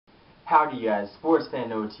Howdy guys, Sports Fan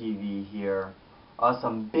No TV here.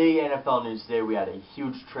 Some big NFL news today. We had a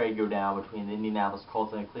huge trade go down between the Indianapolis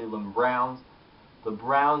Colts and the Cleveland Browns. The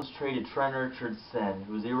Browns traded Trent Richardson,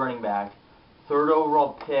 who was a running back, third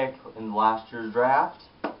overall pick in last year's draft.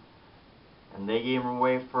 And they gave him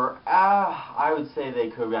away for, I would say they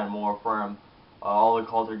could have gotten more for him. All the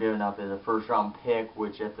Colts are giving up is a first round pick,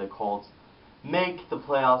 which if the Colts make the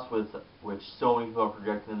playoffs, which so many people are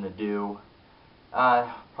projecting them to do,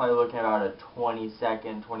 probably looking at about a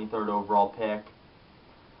 22nd, 23rd overall pick.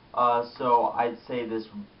 So I'd say this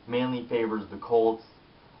mainly favors the Colts.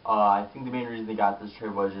 I think the main reason they got this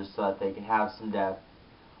trade was just so that they can have some depth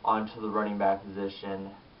onto the running back position.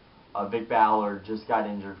 Vic Ballard just got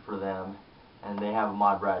injured for them, and they have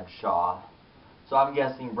Ahmad Bradshaw. So I'm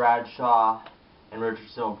guessing Bradshaw and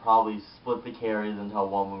Richardson will probably split the carries until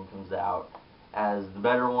one of them comes out as the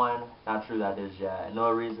better one. Not sure that is yet.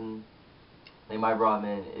 Another reason they might brought him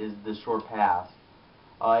in is the short pass.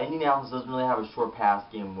 Indianapolis doesn't really have a short pass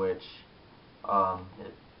game, which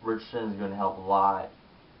Richardson is going to help a lot.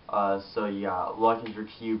 So you got Luck as your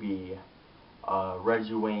QB,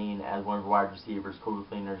 Reggie Wayne as one of your wide receivers, Kobe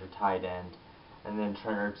Fleener as your tight end, and then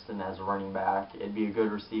Trent Richardson as a running back. It'd be a good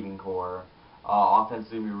receiving core. Offense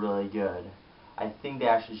is going to be really good. I think they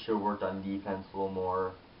actually should have worked on defense a little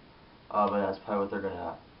more, but that's probably what they're going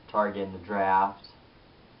to target in the draft.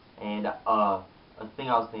 And a thing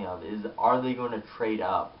I was thinking of is, are they going to trade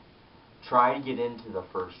up? Try to get into the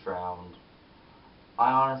first round.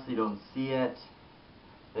 I honestly don't see it.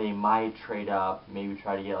 They might trade up, maybe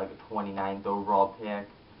try to get like a 29th overall pick,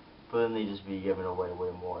 but then they'd just be giving away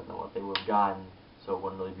way more than what they would have gotten, so it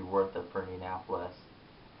wouldn't really be worth it for Indianapolis.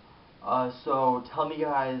 So tell me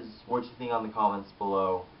guys what you think on the comments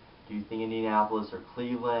below. Do you think Indianapolis or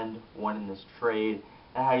Cleveland won in this trade?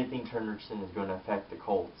 And how do you think Trent Richardson is going to affect the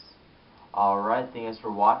Colts? Alright, thanks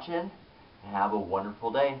for watching, and have a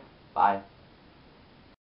wonderful day. Bye.